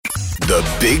The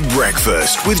Big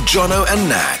Breakfast with Jono and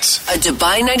Nat. A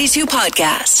Dubai 92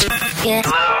 podcast. Yeah.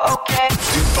 Okay.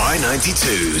 Dubai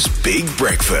 92's Big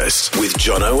Breakfast with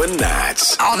Jono and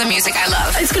Nat. All the music I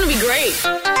love. It's going to be great.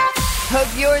 Hope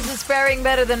yours is faring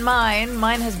better than mine.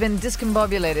 Mine has been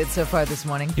discombobulated so far this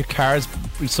morning. Your car's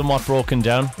somewhat broken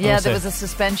down. Yeah, there was a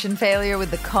suspension failure with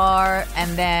the car,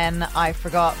 and then I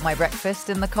forgot my breakfast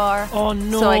in the car. Oh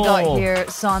no. So I got here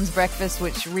sans breakfast,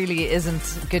 which really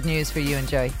isn't good news for you and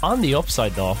Joey. On the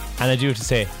upside though, and I do have to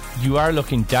say, you are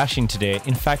looking dashing today.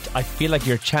 In fact, I feel like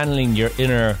you're channeling your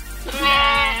inner...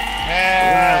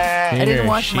 I didn't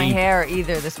wash my hair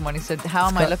either this morning, so how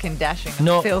am I looking dashing?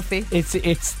 I'm filthy.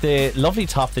 It's the lovely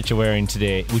top that you're wearing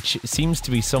today, which seems to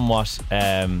be somewhat,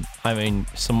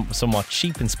 somewhat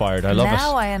sheep inspired. I love it.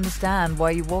 Now I understand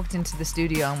why you walked into the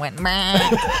studio and went, meh.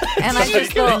 And I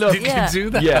just thought, do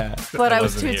that. Yeah. But I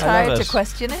was too tired to it.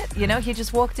 question it. You know, he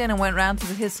just walked in and went round to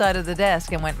his side of the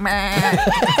desk and went, meh.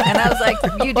 And I was like,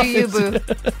 you do you, boo.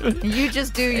 You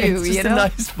just do you, It's just you know? a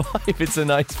nice vibe. It's a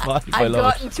nice vibe. I I've love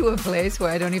gotten to a place where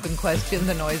I don't even question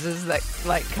the noises that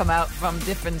like come out from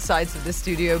different sides of the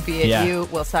studio, be it you.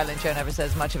 Well, Silent Joe never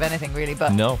says much of anything really,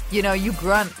 but No. you know, you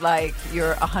grunt like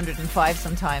you're 105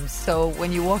 sometimes. So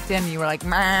when you walked in, you were like,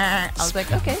 meh. I was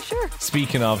like, okay, sure.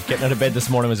 Speaking of, getting out of bed this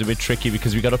morning was a bit tricky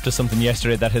because we got up to something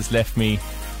yesterday that has left me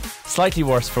slightly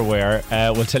worse for wear.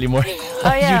 We'll tell you more. Oh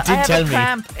yeah, You did I have tell a me.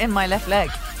 cramp in my left leg.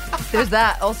 There's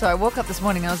that. Also, I woke up this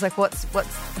morning and I was like, what's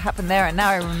happened there? And now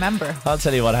I remember. I'll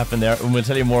tell you what happened there, and we'll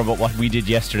tell you more about what we did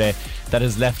yesterday that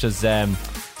has left us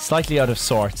slightly out of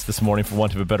sorts this morning, for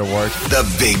want of a better word.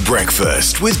 The Big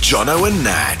Breakfast with Jono and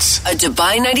Nat. A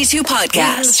Dubai 92 We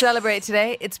podcast. celebrate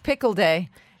today. It's Pickle Day.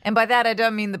 And by that, I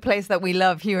don't mean the place that we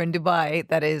love here in Dubai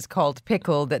that is called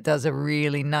Pickle, that does a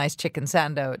really nice chicken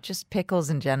sando. Just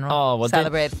pickles in general. Oh, well,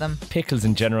 celebrate them. Pickles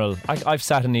in general. I've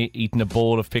sat and eaten a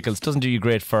bowl of pickles. Doesn't do you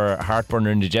great for heartburn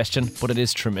or indigestion, but it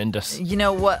is tremendous. You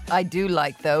know what I do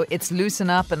like, though? It's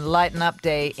Loosen Up and Lighten Up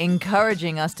Day,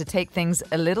 encouraging us to take things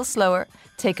a little slower,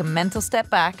 take a mental step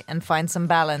back and find some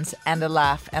balance and a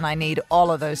laugh. And I need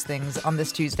all of those things on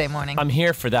this Tuesday morning. I'm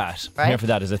here for that. Right? I'm here for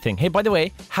that as a thing. Hey, by the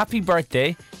way, happy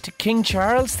birthday to King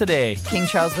Charles today. King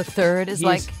Charles III is He's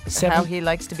like how 7 he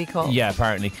likes to be called. Yeah,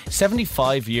 apparently.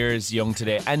 75 years young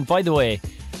today. And by the way,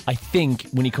 I think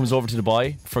when he comes over to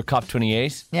Dubai for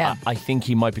COP28, Yeah. I think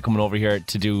he might be coming over here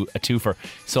to do a twofer.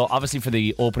 So obviously for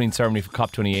the opening ceremony for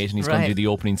COP28, and he's going to do the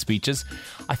opening speeches.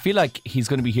 I feel like he's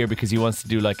going to be here because he wants to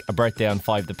do like a birthday on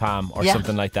 5 the Palm or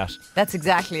something like that. That's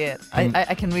exactly it.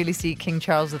 I can really see King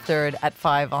Charles III at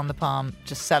 5 on the Palm,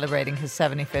 just celebrating his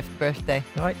 75th birthday.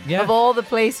 Right, yeah. Of all the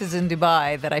places in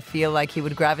Dubai that I feel like he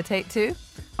would gravitate to,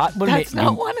 that's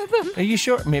not one of them. Are you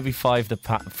sure? Maybe 5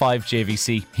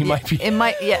 JVC. He might be. It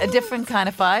might, a different kind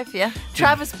of 5, yeah.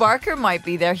 Travis Barker might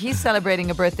be there. He's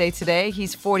celebrating a birthday today.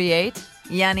 He's 48.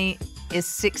 Yanni is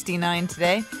 69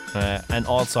 today. And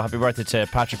also happy birthday to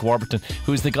Patrick Warburton,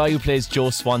 who's the guy who plays Joe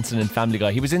Swanson in Family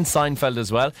Guy. He was in Seinfeld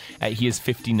as well. He is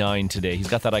 59 today. He's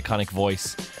got that iconic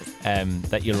voice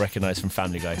that you'll recognise from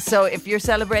Family Guy. So if you're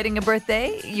celebrating a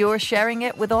birthday, you're sharing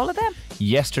it with all of them?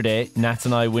 Yesterday, Nats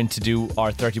and I went to do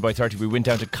our 30 by 30. We went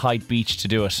down to Kite Beach to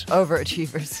do it.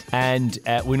 Overachievers. And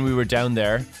when we were down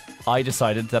there, I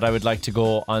decided that I would like to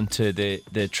go onto the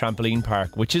trampoline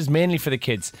park, which is mainly for the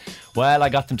kids. Well, I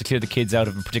got them to clear the kids out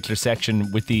of a particular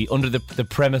section with under the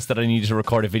premise that I needed to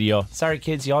record a video. Sorry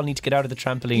kids, you all need to get out of the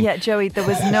trampoline. Yeah, Joey, there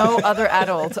was no other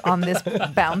adult on this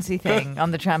bouncy thing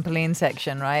on the trampoline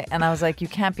section, right? And I was like, you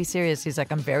can't be serious. He's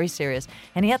like, I'm very serious.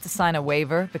 And he had to sign a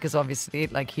waiver because obviously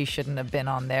like he shouldn't have been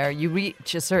on there. You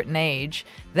reach a certain age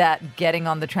that getting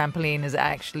on the trampoline is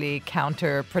actually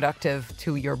counterproductive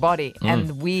to your body.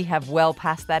 And we have well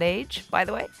past that age, by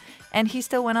the way. And he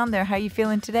still went on there. How are you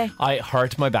feeling today? I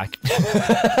hurt my back.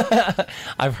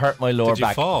 I've hurt my lower Did you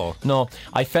back. fall? No,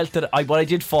 I felt that I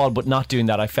did fall, but not doing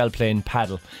that. I fell playing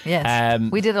paddle. Yes.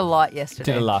 We did a lot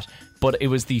yesterday. Did a lot. But it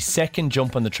was the second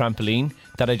jump on the trampoline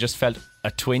that I just felt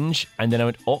a twinge, and then I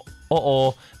went,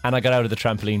 oh, and I got out of the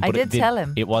trampoline. I But did tell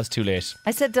him. It was too late.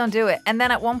 I said, don't do it. And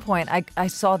then at one point, I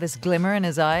saw this glimmer in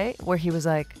his eye where he was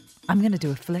like, I'm going to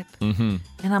do a flip. Mm-hmm.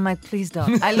 And I'm like, please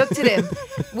don't. I looked at him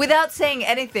without saying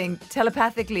anything.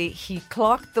 Telepathically, he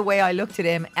clocked the way I looked at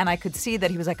him, and I could see that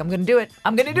he was like, I'm going to do it.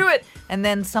 I'm going to do it. And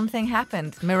then something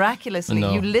happened miraculously.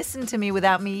 No. You listened to me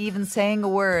without me even saying a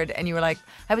word, and you were like,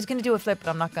 I was going to do a flip, but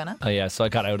I'm not going to. Oh yeah, so I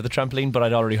got out of the trampoline, but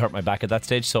I'd already hurt my back at that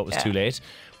stage, so it was too late.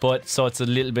 But so it's a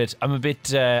little bit.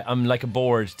 I'm like a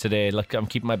board today. Like I'm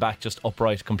keeping my back just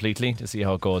upright completely to see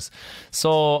how it goes.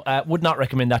 So would not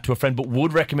recommend that to a friend, but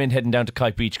would recommend heading down to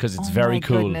Kite Beach because it's very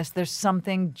cool. Oh my goodness, there's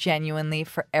something genuinely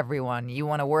for everyone. You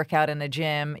want to work out in a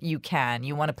gym, you can.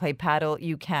 You want to play paddle,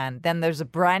 you can. Then there's a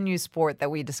brand new sport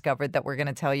that we discovered that we're going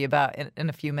to tell you about in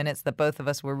a few minutes that both of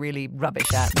us were really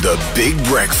rubbish at. The Big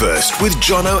Breakfast with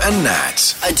Jono and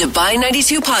Nat. A Dubai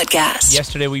 92 podcast.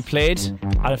 Yesterday we played.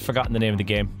 I've forgotten the name of the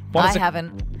game. I haven't.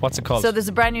 What's it called? So there's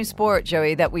a brand new sport,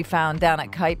 Joey, that we found down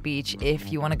at Kite Beach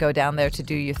if you want to go down there to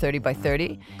do your 30 by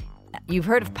 30. You've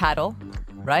heard of paddle,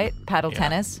 right? Paddle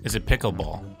tennis. Is it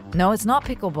pickleball? No, it's not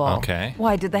pickleball. Okay.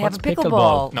 Why? Did they What's have a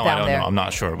pickleball No, down I don't there? know. I'm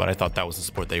not sure, but I thought that was the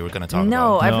sport that you were going to talk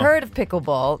No, about. I've heard of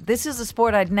pickleball. This is a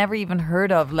sport I'd never even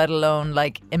heard of, let alone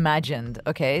like imagined.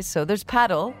 Okay, so there's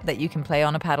paddle that you can play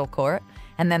on a paddle court,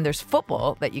 and then there's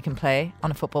football that you can play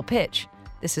on a football pitch.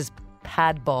 This is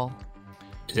padball.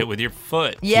 Is it with your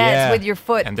foot? Yeah, Yeah. it's with your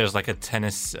foot. And there's like a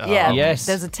tennis. Yeah, Yes.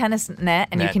 there's a tennis net,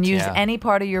 and you Net, can use yeah. any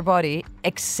part of your body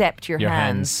except your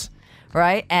hands.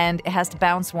 Right? And it has to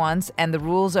bounce once, and the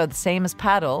rules are the same as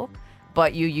paddle,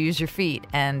 but you use your feet.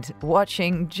 And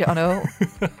watching Jono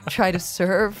try to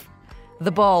serve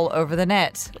the ball over the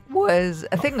net was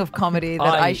a thing of comedy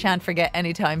that I shan't forget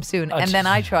anytime soon. And then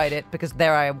I tried it because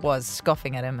there I was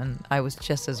scoffing at him, and I was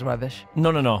just as rubbish.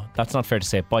 No. That's not fair to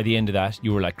say. By the end of that,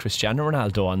 you were like Cristiano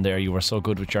Ronaldo on there. You were so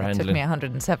good with your It handling. took me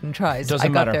 107 tries. Doesn't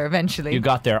I got matter. there eventually. You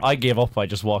got there. I gave up. I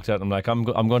just walked out. I'm like, I'm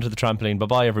going to the trampoline.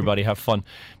 Bye-bye, everybody. Have fun.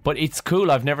 But it's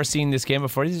cool. I've never seen this game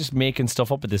before. He's just making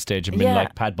stuff up at this stage and been Yeah.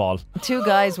 like padball. Two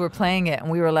guys were playing it, and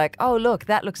we were like, oh, look,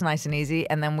 that looks nice and easy.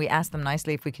 And then we asked them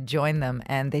nicely if we could join them,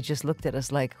 and they just looked at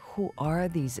us like, who are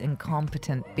these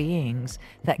incompetent beings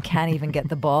that can't even get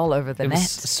the ball over the It net? was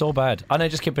so bad. And I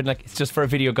just kept being like, it's just for a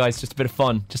video, guys. Just a bit of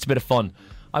fun. Just a bit of fun.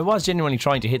 I was genuinely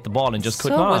trying to hit the ball and just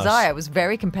could So not. was I. I was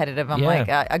very competitive. I'm Yeah. like,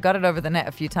 I got it over the net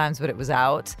a few times, but it was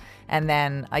out. And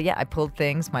then, I pulled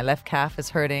things. My left calf is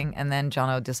hurting. And then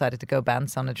Jono decided to go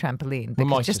bounce on a trampoline We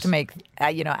might because just to make,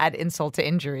 add insult to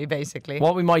injury, basically.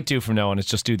 What we might do from now on is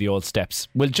just do the old steps.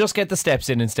 We'll just get the steps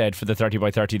in instead for the 30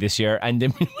 by 30 this year, and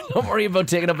then we don't worry about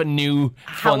taking up a new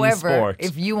fun However, sport.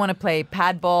 if you want to play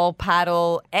padball,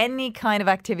 paddle, any kind of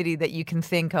activity that you can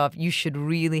think of, you should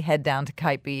really head down to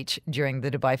Kite Beach during the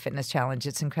Dubai Fitness Challenge.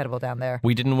 It's incredible down there.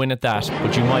 We didn't win at that,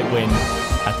 but you might win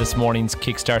at this morning's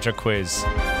Kickstarter quiz,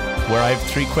 where I have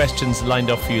 3 questions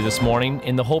lined up for you this morning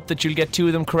in the hope that you'll get 2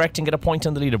 of them correct and get a point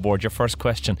on the leaderboard. Your first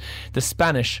question. The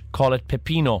Spanish call it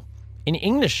pepino. In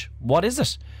English, what is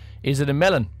it? Is it a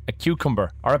melon, a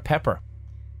cucumber, or a pepper?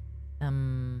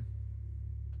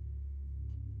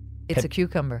 It's a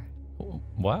cucumber.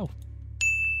 Wow.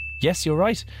 Yes, you're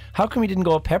right. How come we didn't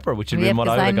go a pepper, which would have been what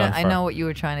I would have gone for? I know what you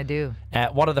were trying to do.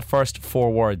 What are the first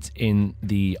 4 words in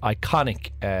the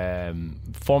iconic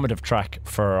formative track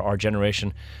for our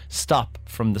generation, Stop,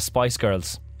 from the Spice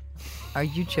Girls? Are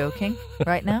you joking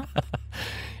right now?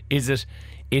 Is it,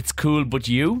 it's cool but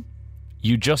you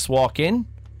just walk in,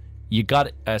 you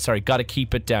gotta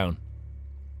keep it down.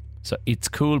 So it's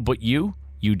cool but you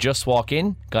just walk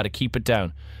in, gotta keep it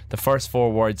down. The first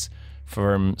 4 words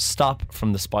from Stop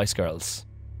from the Spice Girls.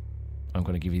 I'm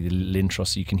going to give you the little intro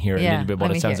so you can hear a little bit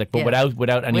what it sounds like, but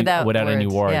without any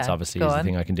words. Yeah, obviously, go is the on.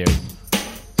 thing I can do.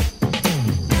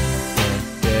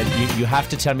 You have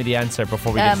to tell me the answer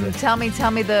before we get to this. Tell me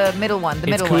the middle one. The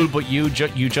It's middle cool, one. but you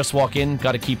just walk in,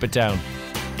 got to keep it down.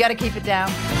 Got to keep it down.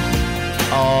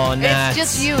 Oh, nah. It's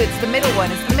just you. It's the middle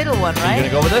one. It's the middle one, right? You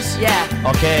gonna go with this? Yeah.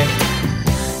 Okay.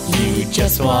 You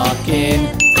just walk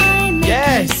in.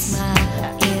 Yes.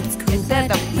 It said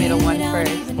the middle one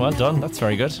first. Well done. That's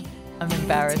very good. I'm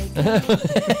embarrassed.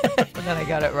 But then I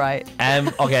got it right.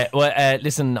 Okay. Well,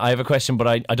 listen. I have a question, but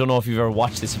I don't know if you've ever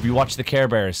watched this. Have you watched the Care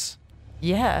Bears?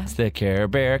 Yeah. It's the Care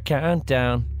Bear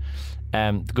countdown.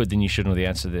 Good. Then you should know the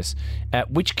answer to this.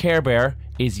 Which Care Bear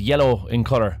is yellow in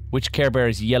colour? Which Care Bear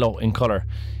is yellow in colour?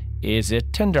 Is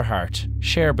it Tenderheart,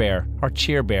 Share Bear, or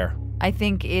Cheer Bear? I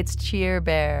think it's Cheer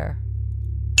Bear.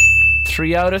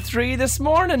 3 out of 3 this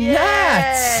morning.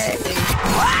 Nat!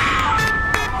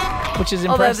 Which is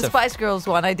Although impressive. the Spice Girls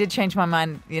one, I did change my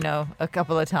mind, a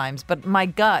couple of times. But my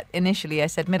gut, initially, I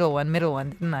said middle one,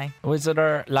 didn't I? Was it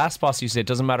our last boss? You said it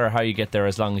doesn't matter how you get there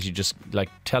as long as you just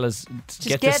tell us, Just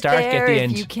get the start, there get the if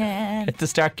end. you can. Get the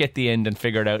start, get the end, and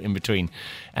figure it out in between.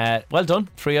 Well done.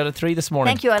 3 out of 3 this morning.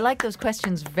 Thank you. I like those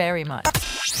questions very much.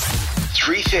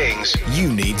 3 things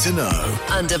you need to know.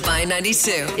 On Dubai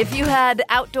 92. If you had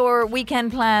outdoor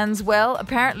weekend plans, well,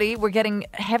 apparently we're getting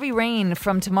heavy rain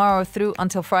from tomorrow through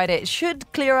until Friday. It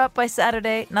should clear up by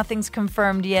Saturday. Nothing's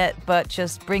confirmed yet, but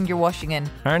just bring your washing in.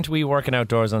 Aren't we working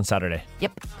outdoors on Saturday?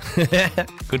 Yep.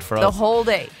 Good for us. The whole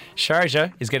day.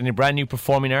 Sharjah is getting a brand new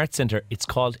performing arts centre. It's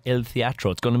called El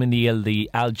Teatro. It's going to be in the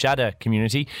Al Jada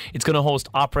community. It's going to host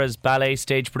operas, ballet,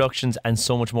 stage productions, and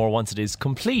so much more once it is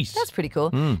complete. That's pretty cool.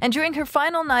 And during her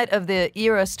final night of the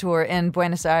Eras tour in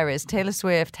Buenos Aires, Taylor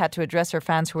Swift had to address her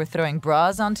fans who were throwing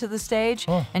bras onto the stage.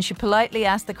 And she politely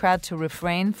asked the crowd to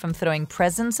refrain from throwing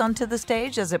presents onto the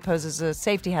stage, as it poses a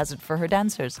safety hazard for her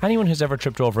dancers. Anyone who's ever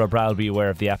tripped over a bra will be aware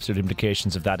of the absolute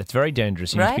implications of that. It's very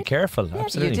dangerous. You need to be careful. Yeah,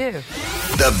 Absolutely. you do.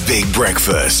 The Big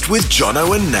Breakfast with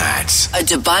Jono and Nat. A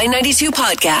Dubai 92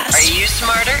 podcast. Are you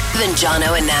smarter than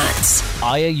Jono and Nats?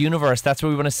 Aya Universe, that's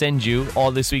where we want to send you all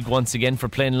this week once again for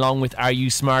playing along with Are You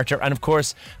Smarter? And of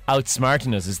course,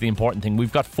 outsmarting us is the important thing.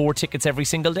 We've got 4 tickets every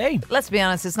single day. Let's be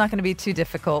honest, it's not going to be too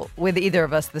difficult with either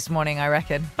of us this morning, I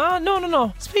reckon.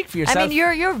 No. Speak for yourself. I mean,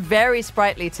 you're very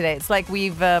sprightly today. It's like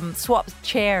we've swapped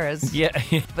chairs. Yeah.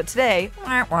 But today,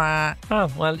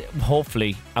 Oh, well,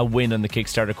 hopefully a win on the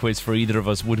Kickstarter quiz for either of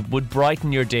us would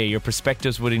brighten your day. Your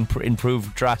perspectives would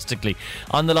improve drastically.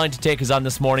 On the line to take us on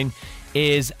this morning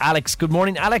is Alex. Good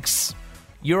morning, Alex.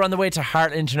 You're on the way to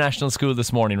Hart International School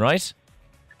this morning, right?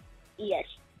 Yes.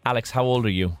 Alex, how old are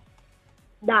you?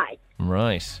 9.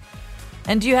 Right.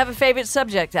 And do you have a favourite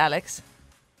subject, Alex?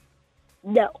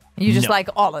 No. You just No. like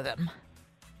all of them.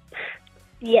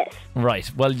 Yes.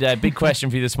 Right. Well, big question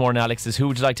for you this morning, Alex, is who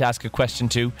would you like to ask a question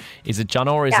to? Is it John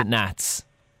or is it Nats?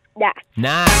 Nah.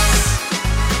 Nats.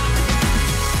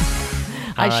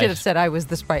 I All should right. have said I was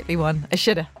the sprightly one. I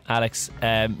should have. Alex,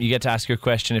 you get to ask your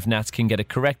question. If Nats can get it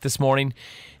correct this morning,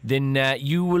 then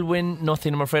you will win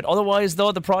nothing, I'm afraid. Otherwise,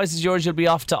 though, the prize is yours. You'll be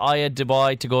off to Aya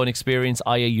Dubai to go and experience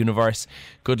Aya Universe.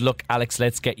 Good luck, Alex.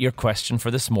 Let's get your question for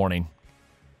this morning.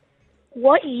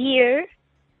 What year,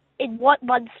 in what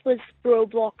month was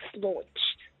Roblox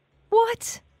launched?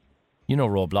 What? You know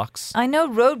Roblox. I know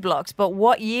Roadblocks, but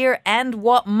what year and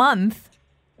what month?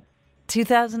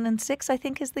 2006, I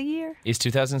think, is the year. Is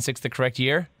 2006 the correct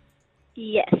year?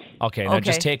 Yes. Okay, now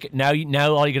just take it. Now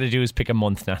all you got to do is pick a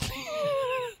month, Natalie.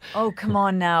 Oh, come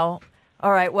on now.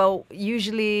 All right, well,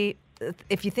 usually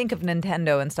if you think of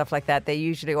Nintendo and stuff like that, they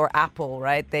usually, or Apple,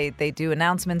 right? They do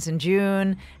announcements in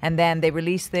June and then they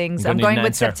release things. I'm I'm gonna need going an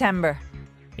with answer. September.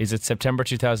 Is it September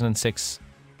 2006?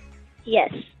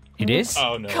 Yes. It is?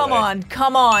 Oh, no. Come way. on,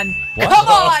 come on. Come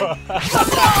on!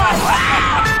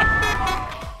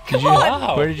 Did you,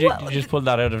 on. Where did you, Well, you just pull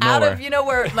that out of Out nowhere? of, you know,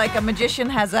 where like a magician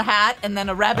has a hat and then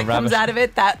a rabbit comes rabbit. out of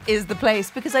it, that is the place.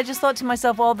 Because I just thought to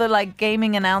myself, all the like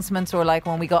gaming announcements, or like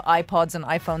when we got iPods and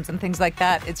iPhones and things like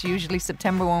that, it's usually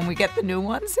September when we get the new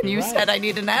ones. And you said I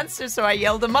need an answer, so I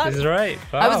yelled them up. Is it right?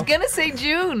 I was Wow. going to say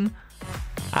June.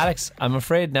 Alex, I'm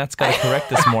afraid Nat's got it correct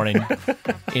this morning.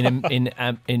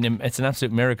 It's an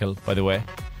absolute miracle, by the way.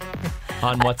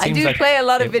 On what I seems do like play a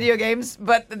lot of video games,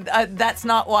 but that's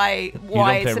not why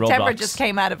play September Roblox. just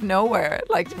came out of nowhere.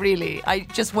 Like, really, I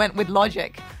just went with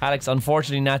logic. Alex,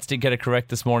 unfortunately, Nats did get it correct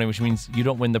this morning, which means you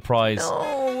don't win the prize.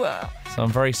 Oh, So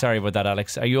I'm very sorry about that,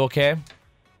 Alex. Are you okay?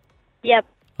 Yep.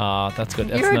 That's good.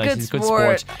 That's you're nice. a good He's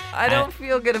sport. I don't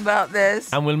feel good about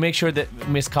this. And we'll make sure that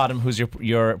Miss Cottam, who's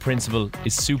your principal,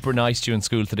 is super nice to you in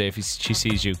school today if she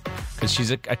sees you, because she's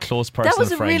a close personal That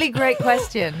was a friend. really great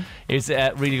question. It's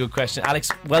a really good question. Alex,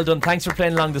 well done. Thanks for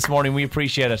playing along this morning. We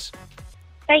appreciate it.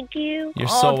 Thank you. You're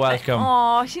so welcome.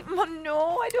 Oh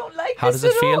no, I don't like How this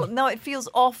does it at feel? all. No, it feels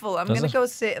awful. I'm Does going to it? go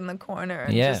sit in the corner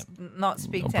and Yeah. just not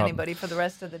speak No to problem. anybody for the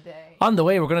rest of the day. On the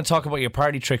way, we're going to talk about your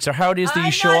party tricks, or how it is that you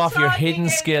I'm show not off your talking hidden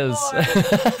skills.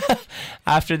 anymore.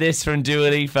 After this from Dua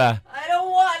Lipa. I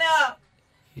don't wanna.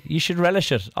 You should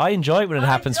relish it. I enjoy it when it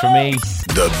happens for me.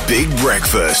 The Big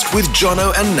Breakfast with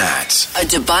Jono and Nat. A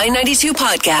Dubai 92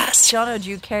 podcast. Jono, do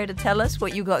you care to tell us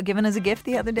what you got given as a gift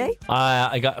the other day?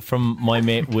 I got from my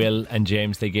mate Will and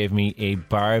James. They gave me a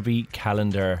Barbie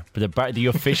calendar, the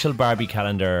official Barbie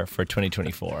calendar for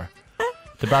 2024.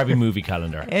 The Barbie movie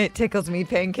calendar. It tickles me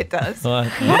pink, it does.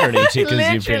 Literally tickles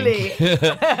Literally. you pink.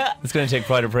 It's going to take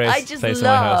pride of place. I just place in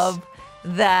my house. love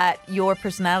that your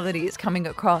personality is coming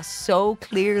across so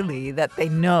clearly that they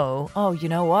know, oh, you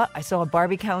know what? I saw a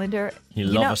Barbie calendar. You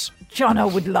You love know, it.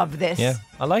 Jono would love this. Yeah,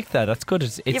 I like that. That's good.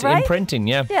 It's You right? imprinting,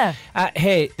 yeah. Yeah.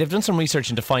 Hey, they've done some research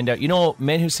to find out,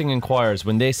 men who sing in choirs,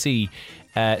 when they see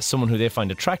someone who they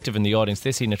find attractive in the audience,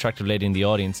 they see an attractive lady in the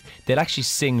audience, they'll actually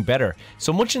sing better.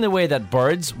 So much in the way that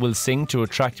birds will sing to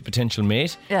attract a potential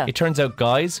mate, it turns out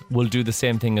guys will do the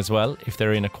same thing as well if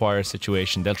they're in a choir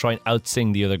situation. They'll try and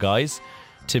out-sing the other guys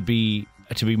to be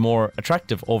more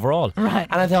attractive overall. Right.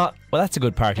 And I thought, well, that's a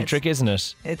good party trick, isn't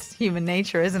it? It's human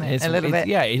nature, isn't it? A little bit.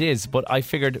 Yeah, it is. But I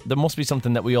figured there must be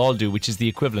something that we all do, which is the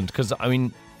equivalent. Because, I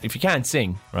mean, if you can't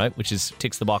sing, right, which is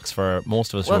ticks the box for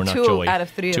most of us who are not Joey. 2 out of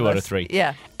 3 2 of out us. of 3.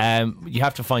 Yeah. You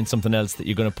have to find something else that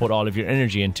you're going to put all of your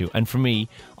energy into. And for me,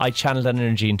 I channel that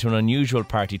energy into an unusual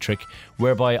party trick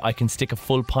whereby I can stick a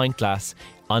full pint glass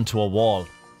onto a wall.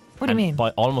 What do you mean? By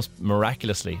almost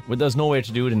miraculously. Well, there's no way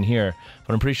to do it in here,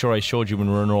 but I'm pretty sure I showed you when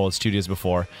we were in Royal Studios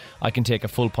before. I can take a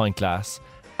full pint glass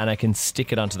and I can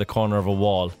stick it onto the corner of a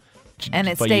wall. And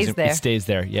it stays there. It stays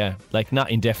there, yeah. Like,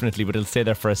 not indefinitely, but it'll stay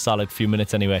there for a solid few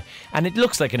minutes anyway. And it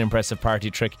looks like an impressive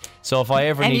party trick. So if I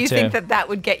ever and need you to... think that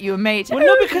would get you a mate? Well,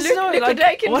 no, because look what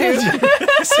I can do.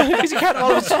 Because you can't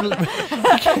always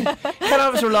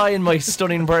rely on my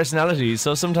stunning personality.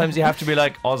 So sometimes you have to be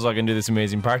like, also I can do this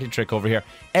amazing party trick over here.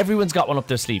 Everyone's got one up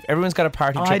their sleeve. Everyone's got a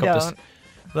party trick up their sleeve.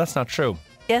 Well, that's not true.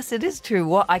 Yes, it is true.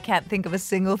 Well, I can't think of a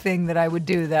single thing that I would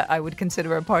do that I would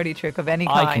consider a party trick of any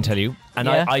kind. I can tell you. And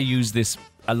I use this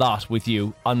a lot with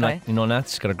you. I'm like,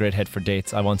 Nat's got a great head for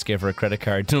dates. I once gave her a credit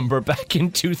card number back in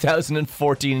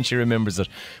 2014 and she remembers it,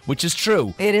 which is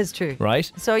true. It is true.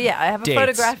 Right? So, yeah, I have a Dates.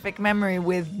 photographic memory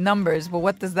with numbers, but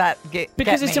what does that get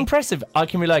Because it's me? impressive. I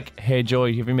can be like, hey,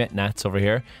 Joey, have you met Nats over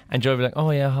here? And Joey will be like, oh,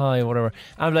 yeah, hi, whatever.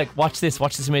 I'm like, watch this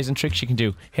amazing trick she can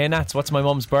do. Hey, Nats, what's my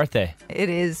mum's birthday? It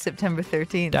is September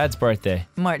 13th. Dad's birthday.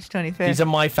 March 25th. These are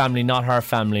my family, not her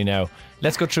family now.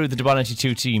 Let's go through the Dubai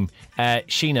 92 team.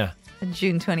 Sheena.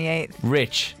 June 28th.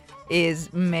 Rich.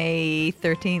 Is May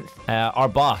 13th. Our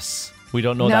boss. We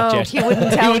don't know that yet. he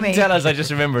wouldn't tell He wouldn't me. tell us, I just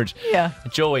remembered. Yeah.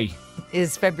 Joey.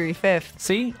 Is February 5th.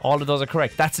 See? All of those are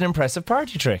correct. That's an impressive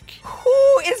party trick.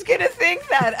 Who is going to think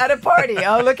that at a party?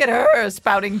 Oh, look at her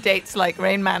spouting dates like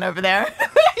Rain Man over there.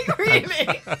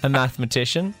 Really? A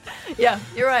mathematician. Yeah,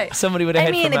 you're right. Somebody with a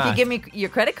head for if math. you give me your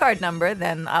credit card number,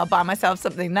 then I'll buy myself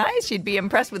something nice. You'd be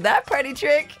impressed with that party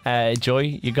trick.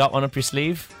 Joey, you got one up your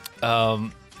sleeve? I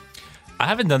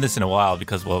haven't done this in a while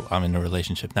because, well, I'm in a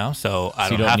relationship now, so I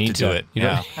you don't have need to do it. You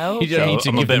don't, Okay. you don't need to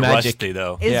I'm a give the bit magic. rusty,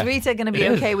 though. Is Yeah. Rita going to be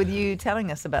It is. okay with you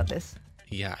telling us about this?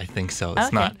 Yeah, I think so. It's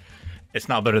Okay. It's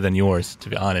not better than yours, to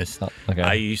be honest. Okay.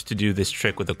 I used to do this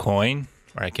trick with a coin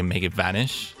where I can make it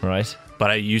vanish. Right,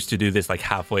 But I used to do this like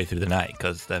halfway through the night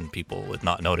because then people would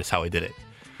not notice how I did it.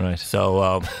 right.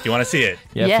 So, do you want to see it?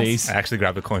 Yeah, Yes. please. I actually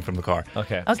grabbed a coin from the car.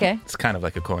 Okay. Okay. It's kind of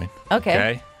like a coin.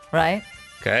 Okay. Right.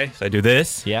 Okay. So I do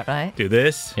this. Yeah. Right. Do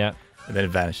this. Yeah. And then it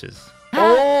vanishes.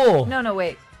 Oh! No,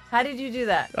 wait. How did you do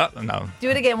that? Oh, no. Do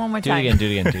it again one more Do it time. again, do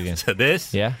it again, do it again. So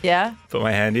this. Yeah? Yeah? Put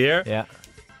my hand here. Yeah.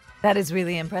 That is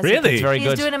really impressive. Really? It's very He's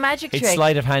good. doing a magic trick. It's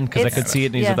sleight of hand because I It's- could see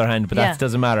it in his yeah, other hand, but yeah. that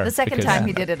doesn't matter. The second because time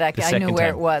he did it, the I knew second where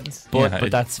time. it was. But, Yeah,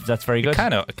 but that's very good.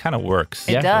 It kind of works.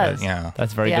 Yeah. It does. Yeah.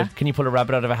 That's very Yeah. good. Can you pull a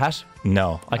rabbit out of a hat?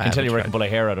 No. I can tell you where I can haven't pull a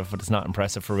hair out of, but it's not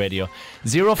impressive for radio.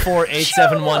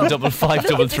 04871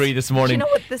 5533 this morning. Do you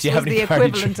know what this Do you have was any the party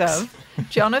equivalent tricks? of?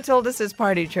 Jonah told us his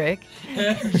party trick.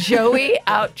 Joey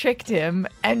out-tricked him,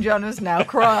 and Jonah's now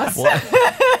cross.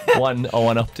 One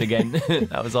upped again.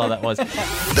 That was all that was.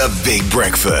 The Big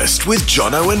Breakfast with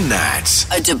Jono and Nat.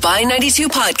 A Dubai 92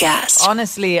 podcast.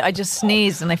 Honestly, I just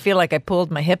sneezed, and I feel like I pulled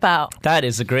my hip out. That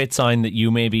is a great sign that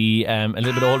you may be a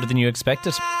little bit older than you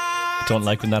expected. Don't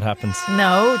like when that happens.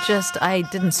 No, just I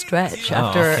didn't stretch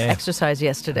after okay. exercise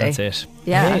yesterday. That's it.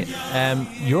 Yeah. Hey,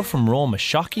 you're from Rome. A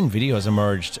shocking video has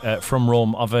emerged from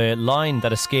Rome of a lion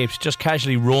that escaped just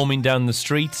casually roaming down the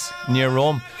streets near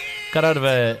Rome. Got out of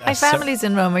a My family's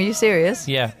in Rome. Are you serious?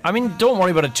 Yeah, I mean, don't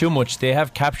worry about it too much. They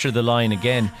have captured the lion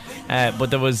again,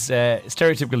 but there was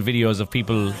stereotypical videos of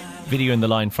people videoing the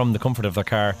lion from the comfort of their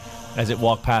car as it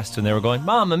walked past, and they were going,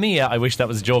 "Mamma mia!" I wish that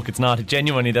was a joke. It's not.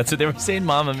 Genuinely, that's what they were saying,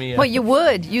 "Mamma mia." Well, you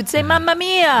would. You'd say, "Mamma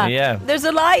mia!" Yeah. There's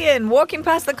a lion walking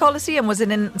past the Colosseum. Was it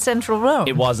in central Rome?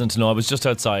 It wasn't, no. It was just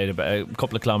outside, about a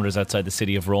couple of kilometres outside the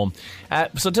city of Rome.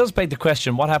 So it does beg the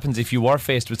question, what happens if you were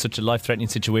faced with such a life-threatening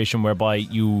situation whereby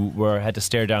you had to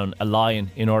stare down a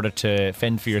lion in order to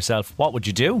fend for yourself? What would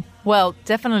you do? Well,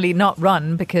 definitely not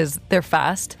run because they're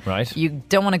fast. Right. You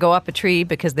don't want to go up a tree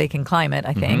because they can climb it,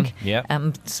 I think. yeah.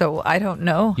 So I don't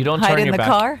know. You don't Hide turn in your the back.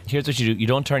 car. Here's what you do. You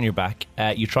don't turn your back.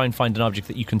 You try and find an object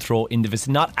that you can throw in the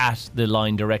vicinity, not at the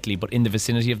line directly, but in the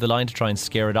vicinity of the line to try and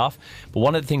scare it off. But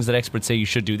one of the things that experts say you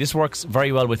should do, this works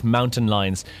very well with mountain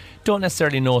lions. Don't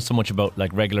necessarily know so much about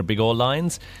like regular big old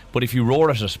lions, but if you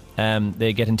roar at it,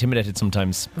 they get intimidated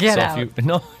sometimes. Get so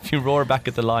out. If you roar back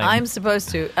at the lion, I'm supposed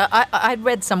to. I'd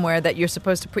read somewhere that you're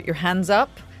supposed to put your hands up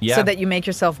Yeah. so that you make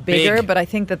yourself bigger. Big. But I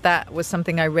think that was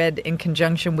something I read in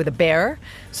conjunction with a bear,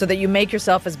 so that you make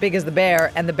yourself as big as the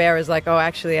bear, and the bear is like, oh,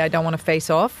 actually, I don't want to face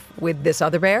off with this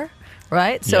other bear,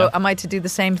 right? So Yeah. am I to do the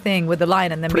same thing with the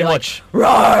lion and then pretty be much. like,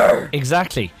 roar?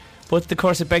 Exactly. But of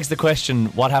course, it begs the question: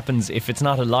 what happens if it's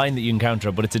not a lion that you encounter,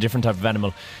 but it's a different type of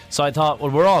animal? So I thought, well,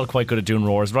 we're all quite good at doing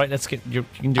roars, right? Let's get you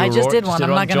can do. I a just roar. did one. I'm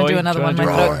not going to Joy, do another you one.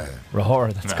 wanna My do throat.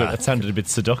 roar. That's good. That sounded a bit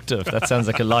seductive. That sounds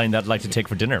like a line that I'd like to take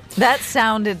for dinner. That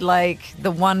sounded like the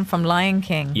one from Lion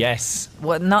King. Yes,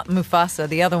 What? Not Mufasa,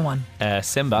 the other one.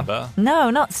 Simba, No,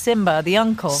 not Simba, the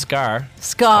uncle. Scar.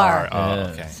 Scar. Oh,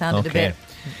 okay. Sounded a Okay. bit.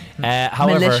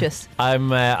 However, Malicious. I'm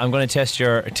going to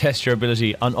test your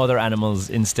ability on other animals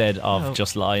instead of Oh.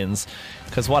 just lions.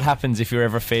 Because what happens if you're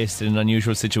ever faced in an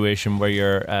unusual situation where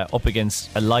you're up against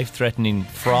a life-threatening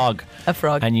frog? A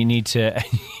frog. And you need to,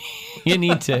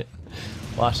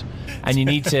 what? And you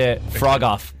need to frog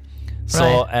off.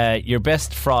 So your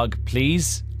best frog,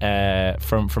 please,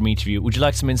 from each of you. Would you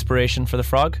like some inspiration for the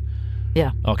frog?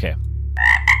 Yeah. Okay.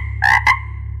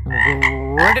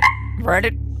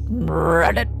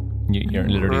 Reddit. You're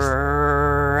literally.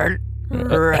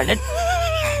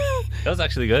 That was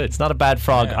actually good. It's not a bad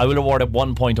frog. I will award it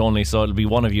 1 point only, so it'll be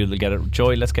one of you that'll get it.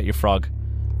 Joy, let's get your frog.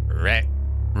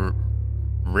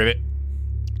 Ribbit.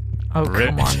 Oh,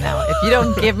 come on now. If you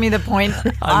don't give me the point,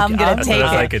 I'm going to That's take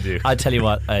what I it. could do. I'll tell you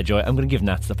what, Joy, I'm going to give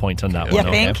Nats the point on that You one.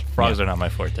 think? Okay? Frogs are not my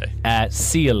forte.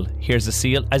 Seal. Here's a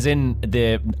seal, as in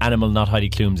the animal, not Heidi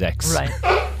Klum's ex. Right.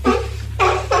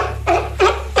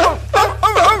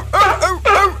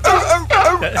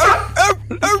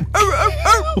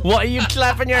 What are you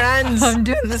clapping your hands? I'm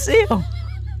doing the seal.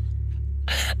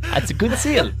 That's a good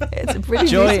seal. It's a pretty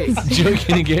Joy, decent Joy,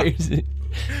 can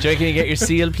you get your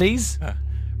seal, please?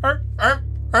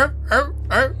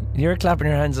 You're clapping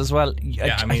your hands as well.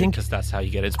 Yeah, I I mean, think because that's how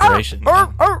you get inspiration.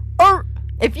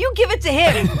 If you give it to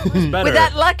him better. with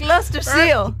that lackluster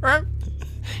seal,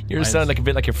 you sound like a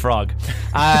bit like a frog.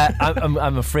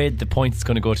 I'm afraid the point is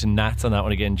going to go to Nats on that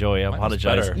one again, Joy. I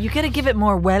apologise. better. you got to give it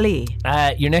more welly.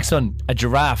 Your next one, a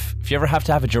giraffe. If you ever have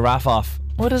to have a giraffe off,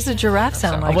 What does a giraffe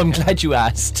sound like? oh, I'm glad you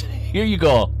asked. Here you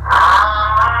go.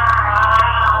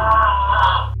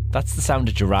 That's the sound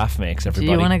a giraffe makes, Do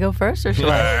everybody. you want to go first or should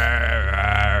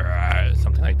I?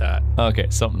 Something like that. Okay,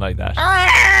 something like that.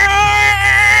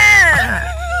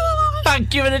 I'm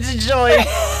giving it to Joy.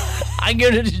 I'm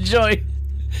giving it to Joy.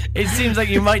 It seems like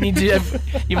you might need to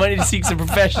seek some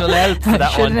professional help for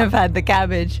that Shouldn't one. have had the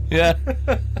cabbage. Yeah.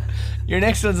 Your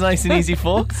next one's nice and easy,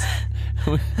 folks.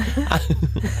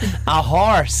 A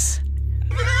horse.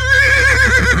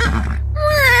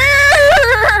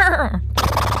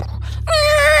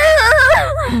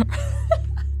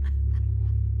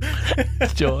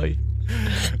 Joy.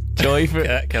 Joy for.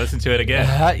 Can I listen to it again?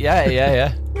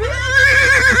 Yeah.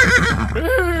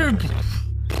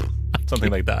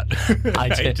 Something like that. I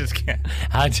I just can't.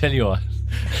 I'll tell you what.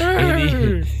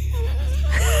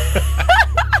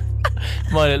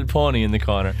 My Little Pony in the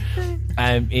corner.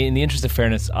 In the interest of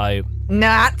fairness,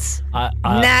 Nats.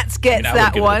 Nats gets I would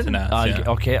that give it one. to Nats, yeah.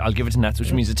 okay, I'll give it to Nats,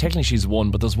 which means that technically she's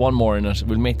won, but there's one more in it.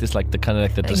 We'll make this like the kind of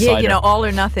like the decider. Yeah, you know, all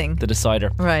or nothing. The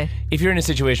decider. Right. If you're in a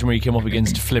situation where you came up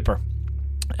against Flipper,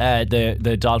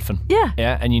 the dolphin, Yeah.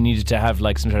 and you needed to have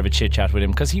like some sort of a chit chat with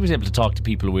him because he was able to talk to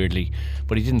people weirdly,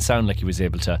 but he didn't sound like he was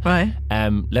able to. Right.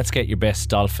 Let's get your best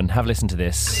dolphin. Have a listen to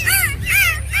this.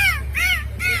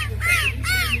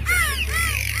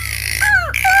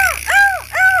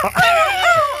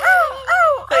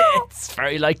 It's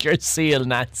very like your seal,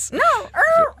 Nats.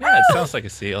 Yeah, it sounds like a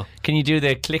seal. Can you do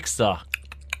the clicks though?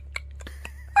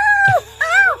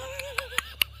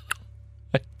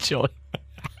 Joy.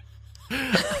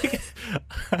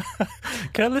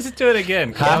 Can I listen to it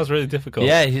again? 'Cause that was really difficult.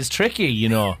 Yeah, he's tricky, you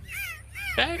know.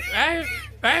 I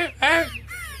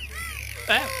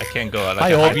can't go.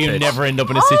 I hope you never end up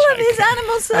in a All of situation. his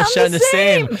animals sound sound the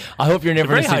same. I hope you're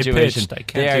never in a They're very situation. high-pitched. I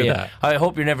can't do that. I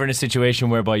hope you're never in a situation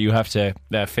whereby you have to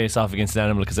face off against an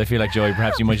animal. Because I feel like, Joey,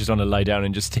 perhaps you might just want to lie down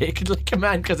and just take it like a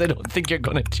man. Because I don't think you're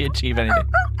going to achieve anything.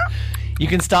 You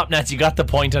can stop, Nats. You got the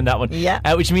point on that one. Yeah.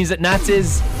 Which means that Nats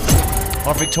is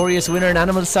Our victorious winner in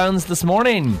Animal Sounds this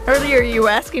morning. Earlier, you were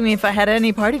asking me if I had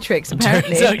any party tricks,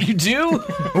 apparently. Turns out you do.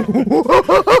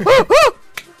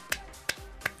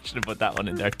 Should have put that one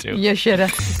in there too. You should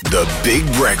have. The Big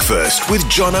Breakfast with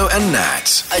Jono and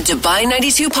Nat. A Dubai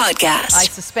 92 podcast. I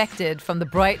suspected from the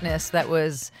brightness that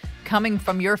was coming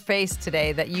from your face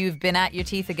today that you've been at your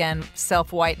teeth again,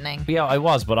 self-whitening. Yeah, I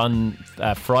was, but on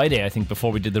Friday, I think,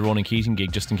 before we did the Ronan Keating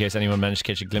gig, just in case anyone managed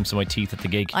to catch a glimpse of my teeth at the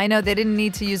gig. I know they didn't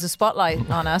need to use a spotlight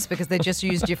on us because they just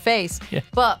used your face. Yeah.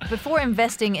 But before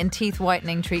investing in teeth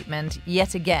whitening treatment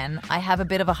yet again, I have a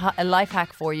bit of a life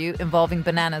hack for you involving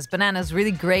bananas. Bananas,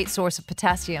 really great source of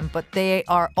potassium, but they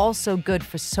are also good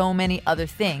for so many other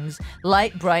things,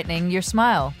 like brightening your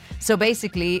smile. So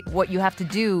basically, what you have to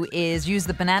do is use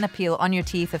the banana peel on your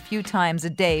teeth a few times a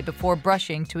day before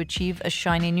brushing to achieve a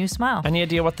shiny new smile. Any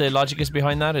idea what the logic is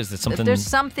behind that? Is it something... There's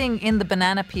something in the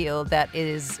banana peel that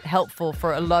is helpful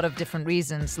for a lot of different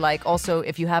reasons. Like also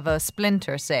if you have a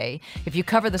splinter, say, if you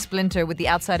cover the splinter with the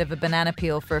outside of a banana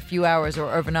peel for a few hours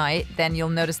or overnight, then you'll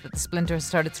notice that the splinter has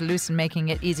started to loosen, making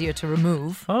it easier to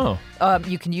remove. Oh.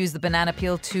 You can use the banana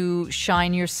peel to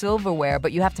shine your silverware,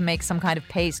 but you have to make some kind of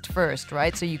paste first,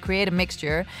 right? So you create a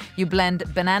mixture, you blend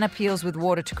banana peels with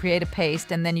water to create a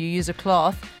paste, and then you use a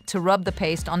cloth to rub the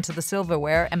paste onto the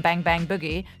silverware, and bang bang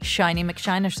boogie, shiny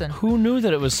McShinerson. Who knew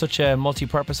that it was such a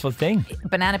multi-purposeful thing?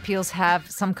 Banana peels have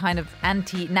some kind of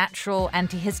natural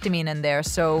antihistamine in there,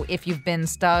 so if you've been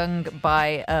stung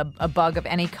by a bug of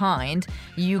any kind,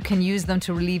 you can use them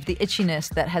to relieve the itchiness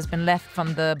that has been left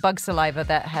from the bug saliva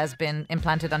that has been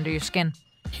implanted under your skin.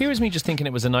 Here's me just thinking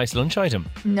it was a nice lunch item.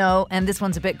 No, and this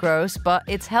one's a bit gross, but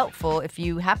it's helpful if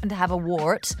you happen to have a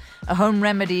wart. A home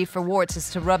remedy for warts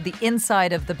is to rub the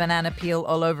inside of the banana peel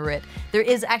all over it. There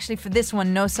is actually for this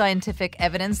one no scientific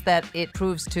evidence that it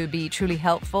proves to be truly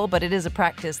helpful, but it is a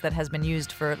practice that has been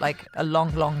used for like a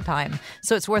long, long time.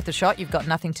 So it's worth a shot. You've got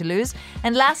nothing to lose.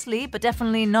 And lastly, but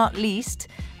definitely not least,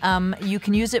 you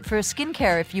can use it for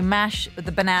skincare. If you mash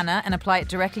the banana and apply it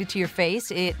directly to your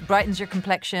face, it brightens your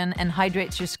complexion and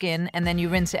hydrates your skin, and then you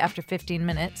rinse it after 15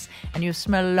 minutes and you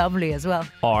smell lovely as well.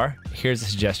 Or, here's a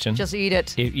suggestion. Just eat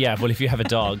it. Well, if you have a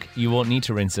dog, you won't need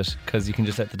to rinse it because you can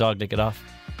just let the dog lick it off.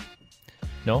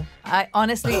 No? I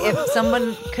honestly, if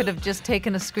someone could have just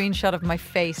taken a screenshot of my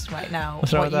face right now,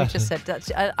 What's wrong what with you that? just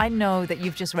said. I know that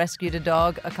you've just rescued a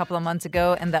dog a couple of months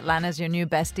ago and that Lana's your new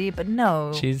bestie, but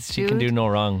no. She can do no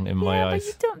wrong in my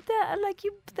eyes. But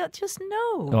you don't, just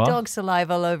no. What? Dog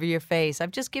saliva all over your face.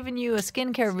 I've just given you a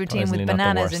skincare routine Surprisingly with not the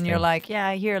bananas worst and you're thing. like,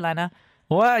 yeah, here, Lana.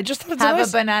 Well, I just thought it's Have nice.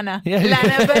 a banana. Yeah.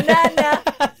 Lana,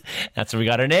 banana. That's where we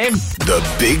got her name.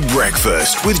 The Big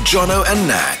Breakfast with Jono and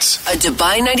Nat. A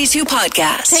Dubai 92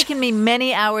 podcast. Taken me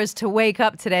many hours to wake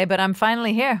up today, but I'm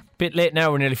finally here. Bit late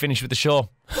now, we're nearly finished with the show.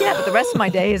 Yeah, but the rest of my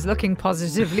day is looking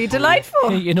positively delightful.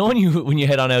 Hey, you know when you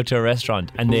head on out to a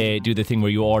restaurant and they do the thing where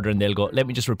you order and they'll go, let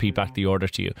me just repeat back the order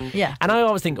to you. Yeah. And I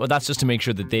always think, well, that's just to make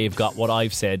sure that they've got what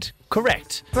I've said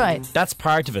correct. Right. That's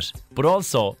part of it. But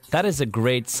also, that is a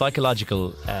great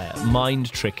psychological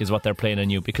mind trick is what they're playing on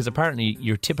you, because apparently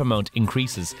your tip amount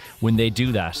increases when they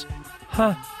do that.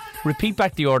 Repeat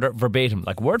back the order verbatim,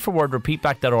 like word for word, repeat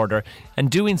back that order.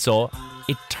 And doing so,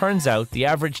 it turns out the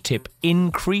average tip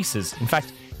increases. In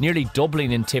fact, nearly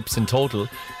doubling in tips in total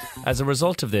as a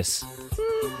result of this.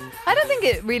 I don't think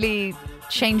it really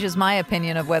changes my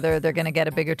opinion of whether they're going to get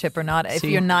a bigger tip or not. If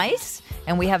See? you're nice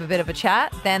and we have a bit of a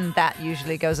chat, then that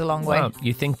usually goes a long way. Well,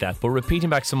 you think that, but repeating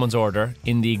back someone's order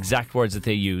in the exact words that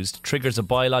they used triggers a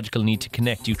biological need to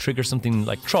connect. You trigger something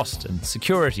like trust and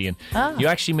security, and you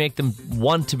actually make them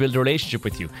want to build a relationship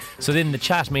with you. So then the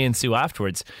chat may ensue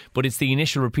afterwards, but it's the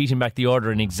initial repeating back the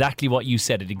order and exactly what you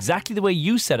said it, exactly the way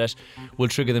you said it, will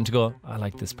trigger them to go, I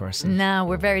like this person. No,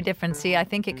 we're very different. See, I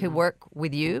think it could work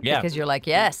with you Yeah. because you're like,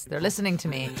 yes, they're listening to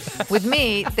me. With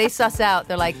me, they suss out.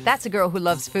 They're like, that's a girl who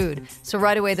loves food. So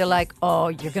right away, they're like, oh,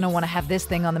 you're going to want to have this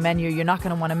thing on the menu. You're not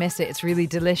going to want to miss it. It's really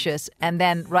delicious. And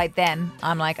then right then,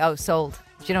 I'm like, oh, sold.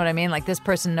 Do you know what I mean? Like, this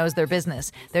person knows their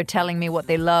business. They're telling me what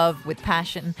they love with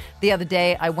passion. The other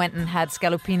day, I went and had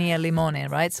scallopini al limone,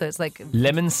 right? So it's like...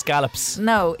 Lemon scallops.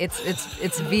 No,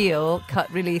 it's veal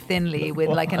cut really thinly with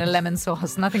like in a lemon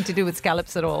sauce. Nothing to do with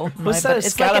scallops at all. What's But that,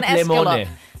 it's like an scallop limone? escalope.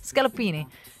 Scallopini.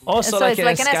 Also, So like, it's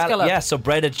like an escalope. Yeah, so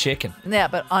breaded chicken. Yeah,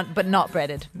 but not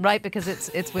breaded, right? Because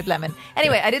it's with lemon.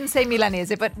 Anyway, I didn't say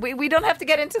Milanese, but we don't have to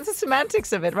get into the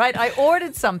semantics of it, right? I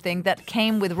ordered something that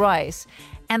came with rice,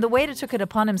 and the waiter took it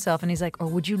upon himself, and he's like, "Oh,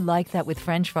 would you like that with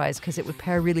French fries? Because it would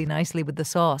pair really nicely with the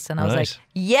sauce." And I was Right. like,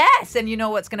 "Yes!" And you know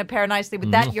what's going to pair nicely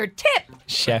with that? Your tip.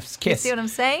 Chef's You kiss. see what I'm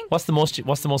saying? What's the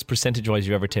most percentage-wise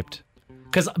you ever tipped?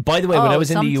 Because, by the way, when Oh, I was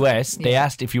in the some- US, they yeah.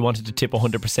 asked if you wanted to tip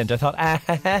 100%. I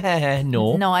thought,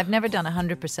 no. No, I've never done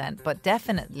 100%, but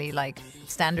definitely like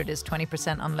standard is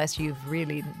 20% unless you've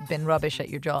really been rubbish at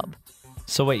your job.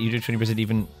 So wait, you do 20%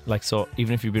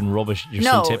 even if you've been rubbish, you're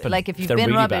No, still tipping? like if you've they're been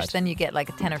really rubbish, bad. then you get like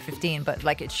a 10 or 15, but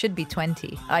like it should be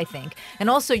 20, I think. And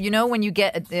also, you know, when you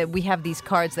get, we have these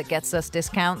cards that gets us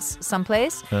discounts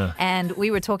someplace, and we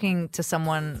were talking to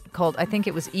someone called, I think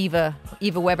it was Eva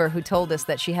Weber, who told us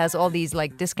that she has all these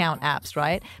like discount apps,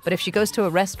 right? But if she goes to a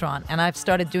restaurant, and I've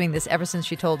started doing this ever since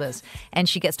she told us, and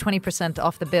she gets 20%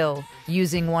 off the bill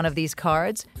using one of these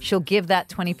cards, she'll give that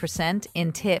 20%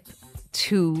 in tip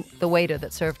to the waiter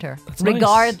that served her, nice.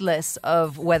 regardless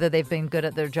of whether they've been good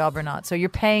at their job or not. So you're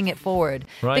paying it forward,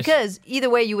 Right. because either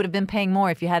way you would have been paying more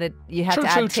if you had True, to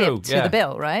add true, tip to yeah. the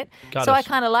bill, right? Got so it. I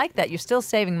kind of like that. You're still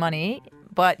saving money,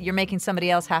 but you're making somebody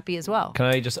else happy as well.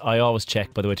 I always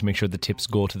check, by the way, to make sure the tips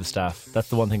go to the staff. That's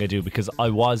the one thing I do, because I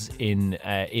was in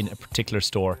a particular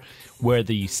store where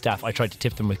the staff, I tried to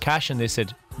tip them with cash, and they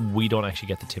said, we don't actually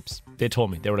get the tips. They told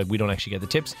me, they were like, we don't actually get the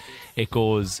tips. It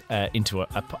goes into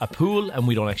a pool, and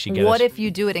we don't actually get What it. if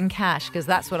you do it in cash? Because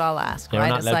that's what I'll ask. You're right?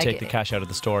 not It's allowed like, to take the cash out of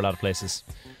the store a lot of places.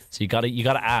 So you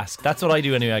gotta ask. That's what I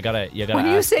do anyway. You gotta When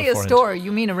you ask say a beforehand. store,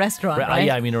 you mean a restaurant, right?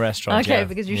 Yeah, I mean a restaurant. Okay, yeah.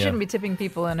 because you Yeah. shouldn't be tipping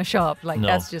people in a shop. Like No.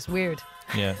 that's just weird.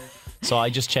 Yeah. So I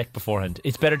just check beforehand.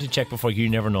 It's better to check before. You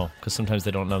never know, because sometimes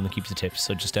they don't know and they keep the tips.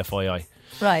 So just FYI.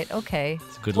 Right, okay.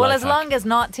 a good Well, life as hack. long as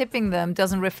not tipping them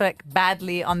doesn't reflect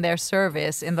badly on their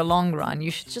service in the long run,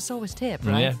 you should just always tip,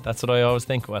 right? Yeah, that's what I always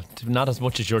think. Well, not as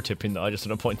much as you're tipping, though. I just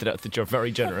want to point it out that you're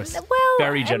very generous. Well,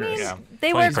 very I generous. mean, Yeah.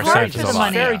 they work 20% hard is for a the lot.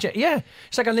 money. Very yeah.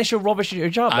 It's like unless you're rubbish at your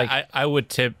job. Like I would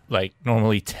tip like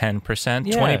normally 10%,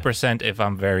 Yeah. 20% if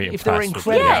I'm very If impressed. they're with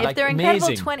incredible. it. Yeah, like, if they're incredible,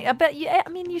 amazing. 20. I bet. I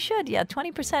mean, you should. Yeah,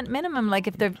 20% minimum. Like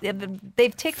if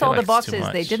they've ticked feel all the like it's too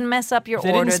boxes, they much. didn't mess up your they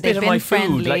order. didn't spit They've on been my food.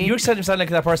 friendly. Like you're sounding like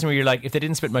that person where you're like, if they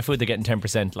didn't spit in my food, they're getting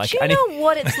 10%. Like Do you know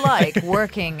what it's like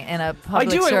working in a public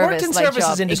do. I service worked in like services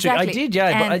job? industry. I Exactly. did,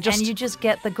 yeah, but And, I just- and you just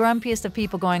get the grumpiest of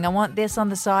people going, I want this on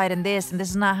the side and this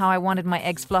is not how I wanted my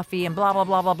eggs fluffy and blah blah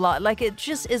blah blah blah. Like it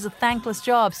just is a thankless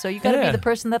job. So you got to Yeah. be the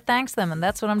person that thanks them, and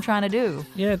that's what I'm trying to do.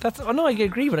 Yeah, that's. Oh no, I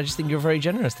agree, but I just think you're very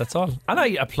generous. That's all, and I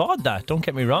applaud that. Don't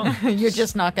get me wrong. You're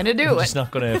just not going to do I'm it. just not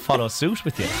going to follow suit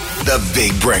with you. The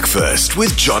Big Breakfast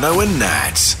with Jono and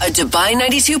Nat. A Dubai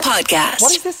 92 podcast.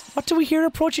 What is this? What do we hear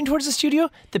approaching towards the studio?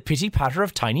 The pitty patter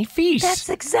of tiny feet. That's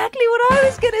exactly what I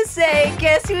was going to say.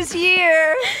 Guess who's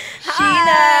here?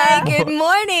 Hi, Sheena. good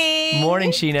morning.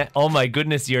 Morning, Sheena. Oh my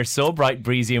goodness, you're so bright,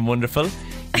 breezy, and wonderful.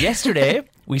 Yesterday,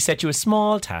 we set you a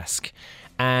small task.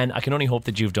 And I can only hope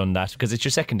that you've done that, because it's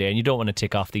your second day and you don't want to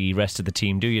tick off the rest of the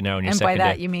team, do you, now on your And by second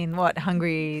that, day? you mean what?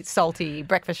 Hungry, salty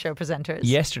breakfast show presenters?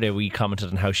 Yesterday, we commented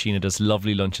on how Sheena does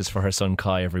lovely lunches for her son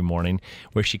Kai every morning,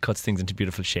 where she cuts things into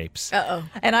beautiful shapes.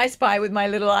 And I spy with my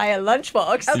little eye a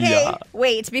lunchbox. Okay, Yeah.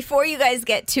 wait, before you guys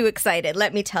get too excited,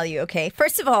 let me tell you, okay?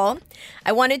 First of all,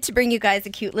 I wanted to bring you guys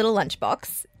a cute little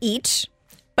lunchbox each,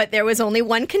 but there was only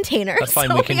one container. That's fine,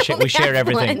 so we can only we share had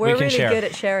everything. one. We're we can really share. good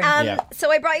at sharing. Yeah.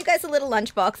 So I brought you guys a little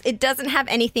lunchbox. It doesn't have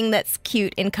anything that's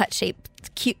cute in cut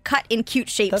in cute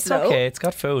shapes, That's though. okay, it's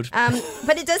got food.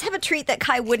 But it does have a treat that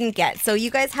Kai wouldn't get. So you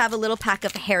guys have a little pack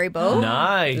of Haribo.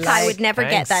 Nice. Kai would never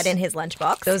Thanks. get that in his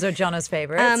lunchbox. Those are Jonna's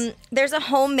favorites. There's a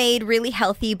homemade, really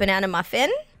healthy banana muffin.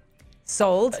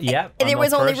 Sold. Yeah. There I'm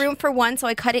was up for only it. room for one, so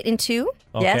I cut it in two.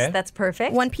 Okay. Yes, that's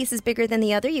perfect. One piece is bigger than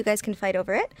the other. You guys can fight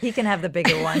over it. He can have the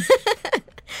bigger one.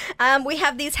 We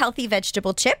have these healthy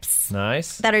vegetable chips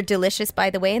Nice. that are delicious, by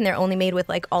the way, and they're only made with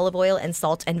like olive oil and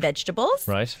salt and vegetables.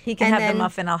 Right. He can And have then- the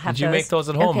muffin. I'll have Did you make those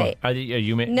at home? Okay. Are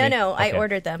you No, I okay.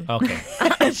 ordered them. Okay.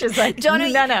 She's like,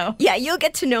 Jono, no. Yeah, you'll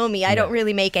get to know me. I don't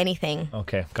really make anything.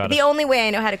 Okay, got The it. only way I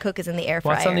know how to cook is in the air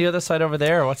fryer. What's on the other side over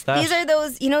there? What's that? These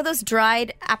are those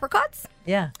dried apricots?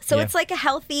 Yeah. So Yeah. it's like a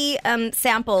healthy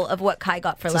sample of what Kai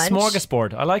got for It's a lunch.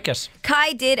 smorgasbord. I like it.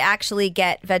 Kai did actually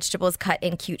get vegetables cut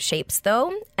in cute shapes,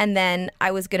 though. And then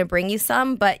I was going to bring you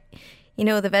some, but, you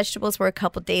know, the vegetables were a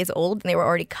couple days old and they were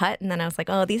already cut. And then I was like,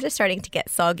 oh, these are starting to get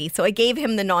soggy. So I gave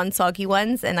him the non-soggy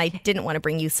ones, and I didn't want to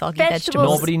bring you soggy Vegetables.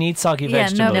 vegetables. Nobody needs soggy Yeah,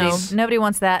 vegetables. nobody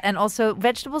wants that. And also,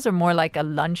 vegetables are more like a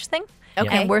lunch thing.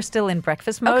 Okay. And we're still in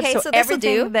breakfast mode. Okay, so so this'll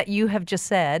everything do. that you have just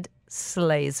said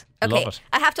slays. Okay, Love it.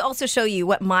 I have to also show you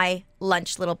what my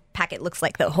lunch little packet looks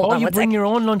like, though. Hold Oh, on you one bring sec. your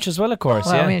own lunch as well, of course.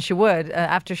 Well, yeah. I mean, she would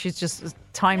after she's just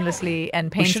timelessly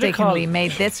and We should have painstakingly called-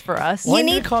 made this for us. Why You did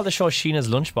we need- call the show Sheena's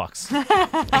Lunchbox?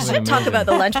 I should talk about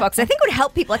the lunchbox. I think it would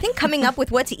help people. I think coming up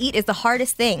with what to eat is the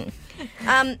hardest thing.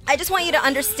 I just want you to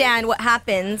understand what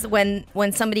happens when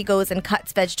somebody goes and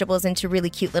cuts vegetables into really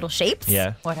cute little shapes.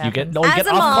 Yeah. What You get happens? no. You As get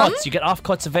a mom- offcuts. You get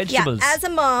offcuts of Yeah, vegetables. as a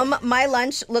mom, my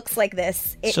lunch looks like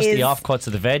this. It's just the offcuts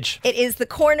of the veg. It is the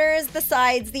corners, the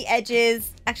sides, the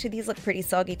edges. Actually, these look pretty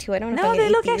soggy too. I don't know if No, I'm gonna they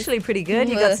eat look these. actually pretty good.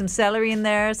 You got Ugh. some celery in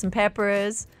there, some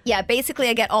peppers. Yeah, basically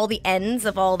I get all the ends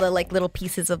of all the like little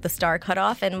pieces of the star cut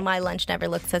off, and my lunch never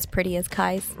looks as pretty as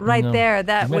Kai's. Right No. there, You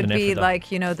that made would an be effort, though.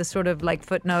 like, you know, the sort of like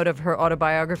footnote of her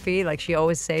autobiography. Like she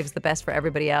always saves the best for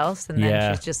everybody else, and then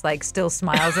Yeah. she's just like still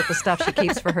smiles at the stuff she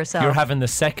keeps for herself. You're having the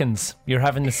seconds. You're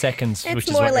having the seconds, It's which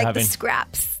is more what like you're having. the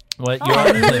scraps. Well, Oh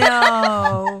you're,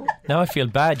 no! now I feel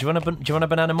bad. Do you want a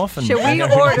banana muffin? Should we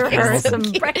order her some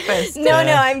breakfast? No,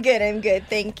 I'm good.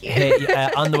 Thank you. Hey,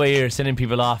 on the way here, sending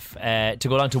people off to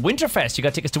go down to Winterfest. You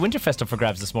got tickets to Winterfest up for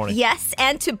grabs this morning. Yes,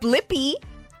 and to Blippy.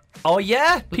 Oh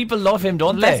yeah, people love him,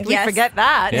 don't Lest they? we Yes. forget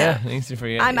that. Yeah, easy for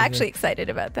you. I'm actually excited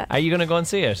about that. Are you going to go and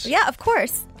see it? Yeah, of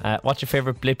course. What's your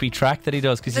favorite Blippy track that he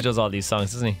does? Because he does all these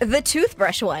songs, doesn't he? The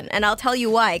toothbrush one, and I'll tell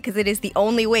you why, because it is the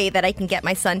only way that I can get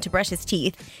my son to brush his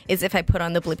teeth is if I put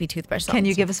on the Blippy toothbrush song. Can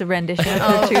you give us a rendition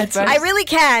of the toothbrush? I really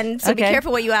can, so be Okay.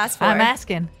 careful what you ask for. I'm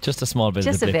asking. Just a small bit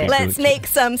Just of a the Blippy. bit. Let's make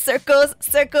some circles,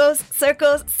 circles,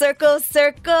 circles, circles,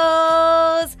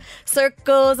 circles,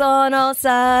 circles on all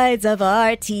sides of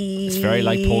our teeth. It's very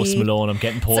like Post Malone. I'm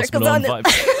getting Post Circles Malone on the-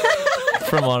 vibes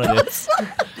from all of this.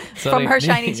 So From her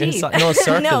shiny teeth. No, circles.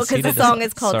 No, He 'cause the did song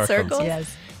is called Circles.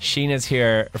 Yes. Sheena's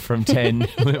here from 10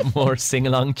 with more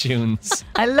sing-along tunes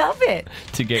I love it.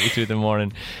 to get you through the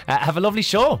morning. Have a lovely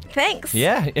show. Thanks.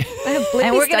 Yeah. I have Blippy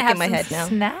And we're stuck going to have in my some head now.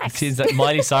 snacks. Seems like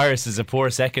Miley Cyrus is a poor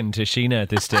second to Sheena at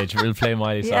this stage. We'll play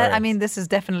Miley Yeah, Cyrus. I mean, this is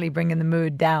definitely bringing the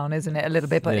mood down, isn't it? A little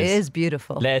bit, but It it is. is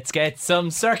beautiful. Let's get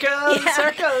some circles. Yeah.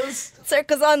 Circles.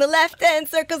 Circles on the left and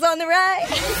circles on the right.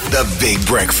 The Big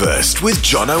Breakfast with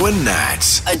Jono and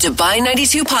Nat. A Dubai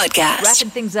 92 podcast. Wrapping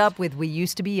things up with We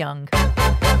Used to Be Young.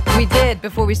 We did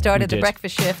before we started the did.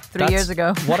 breakfast shift 3 That's years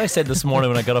ago. What I said this morning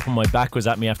when I got up and my back was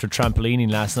at me after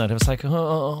trampolining last night. I was like,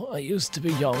 oh, I used to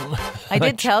be young. I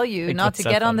did tell you I not got to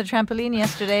set get on on the trampoline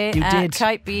yesterday You at did.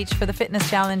 Kite Beach for the fitness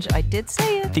challenge. I did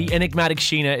say it. The enigmatic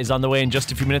Sheena is on the way in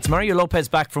just a few minutes. Mario Lopez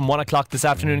back from 1 o'clock this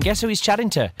afternoon. Guess who he's chatting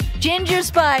to? Ginger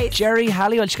Spice. Jerry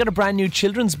Halliwell. She's got a brand new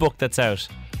children's book that's out.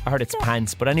 I heard it's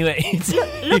pants, but anyway. It's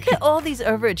Look at all these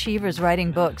overachievers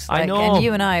writing books. I Like, know. And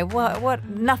you and I, what?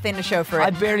 Nothing to show for it.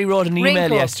 I barely wrote an email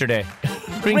Wrinkles. yesterday.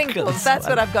 Wrinkles. That's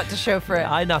what I've got to show for it.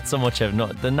 I not so much have. No,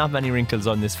 there are not many wrinkles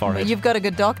on this forehead. You've got a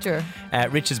good doctor.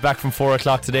 Rich is back from 4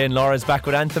 o'clock today, and Laura's back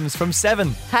with anthems from 7.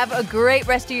 Have a great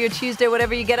rest of your Tuesday,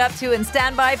 whatever you get up to, and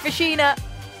stand by for Sheena.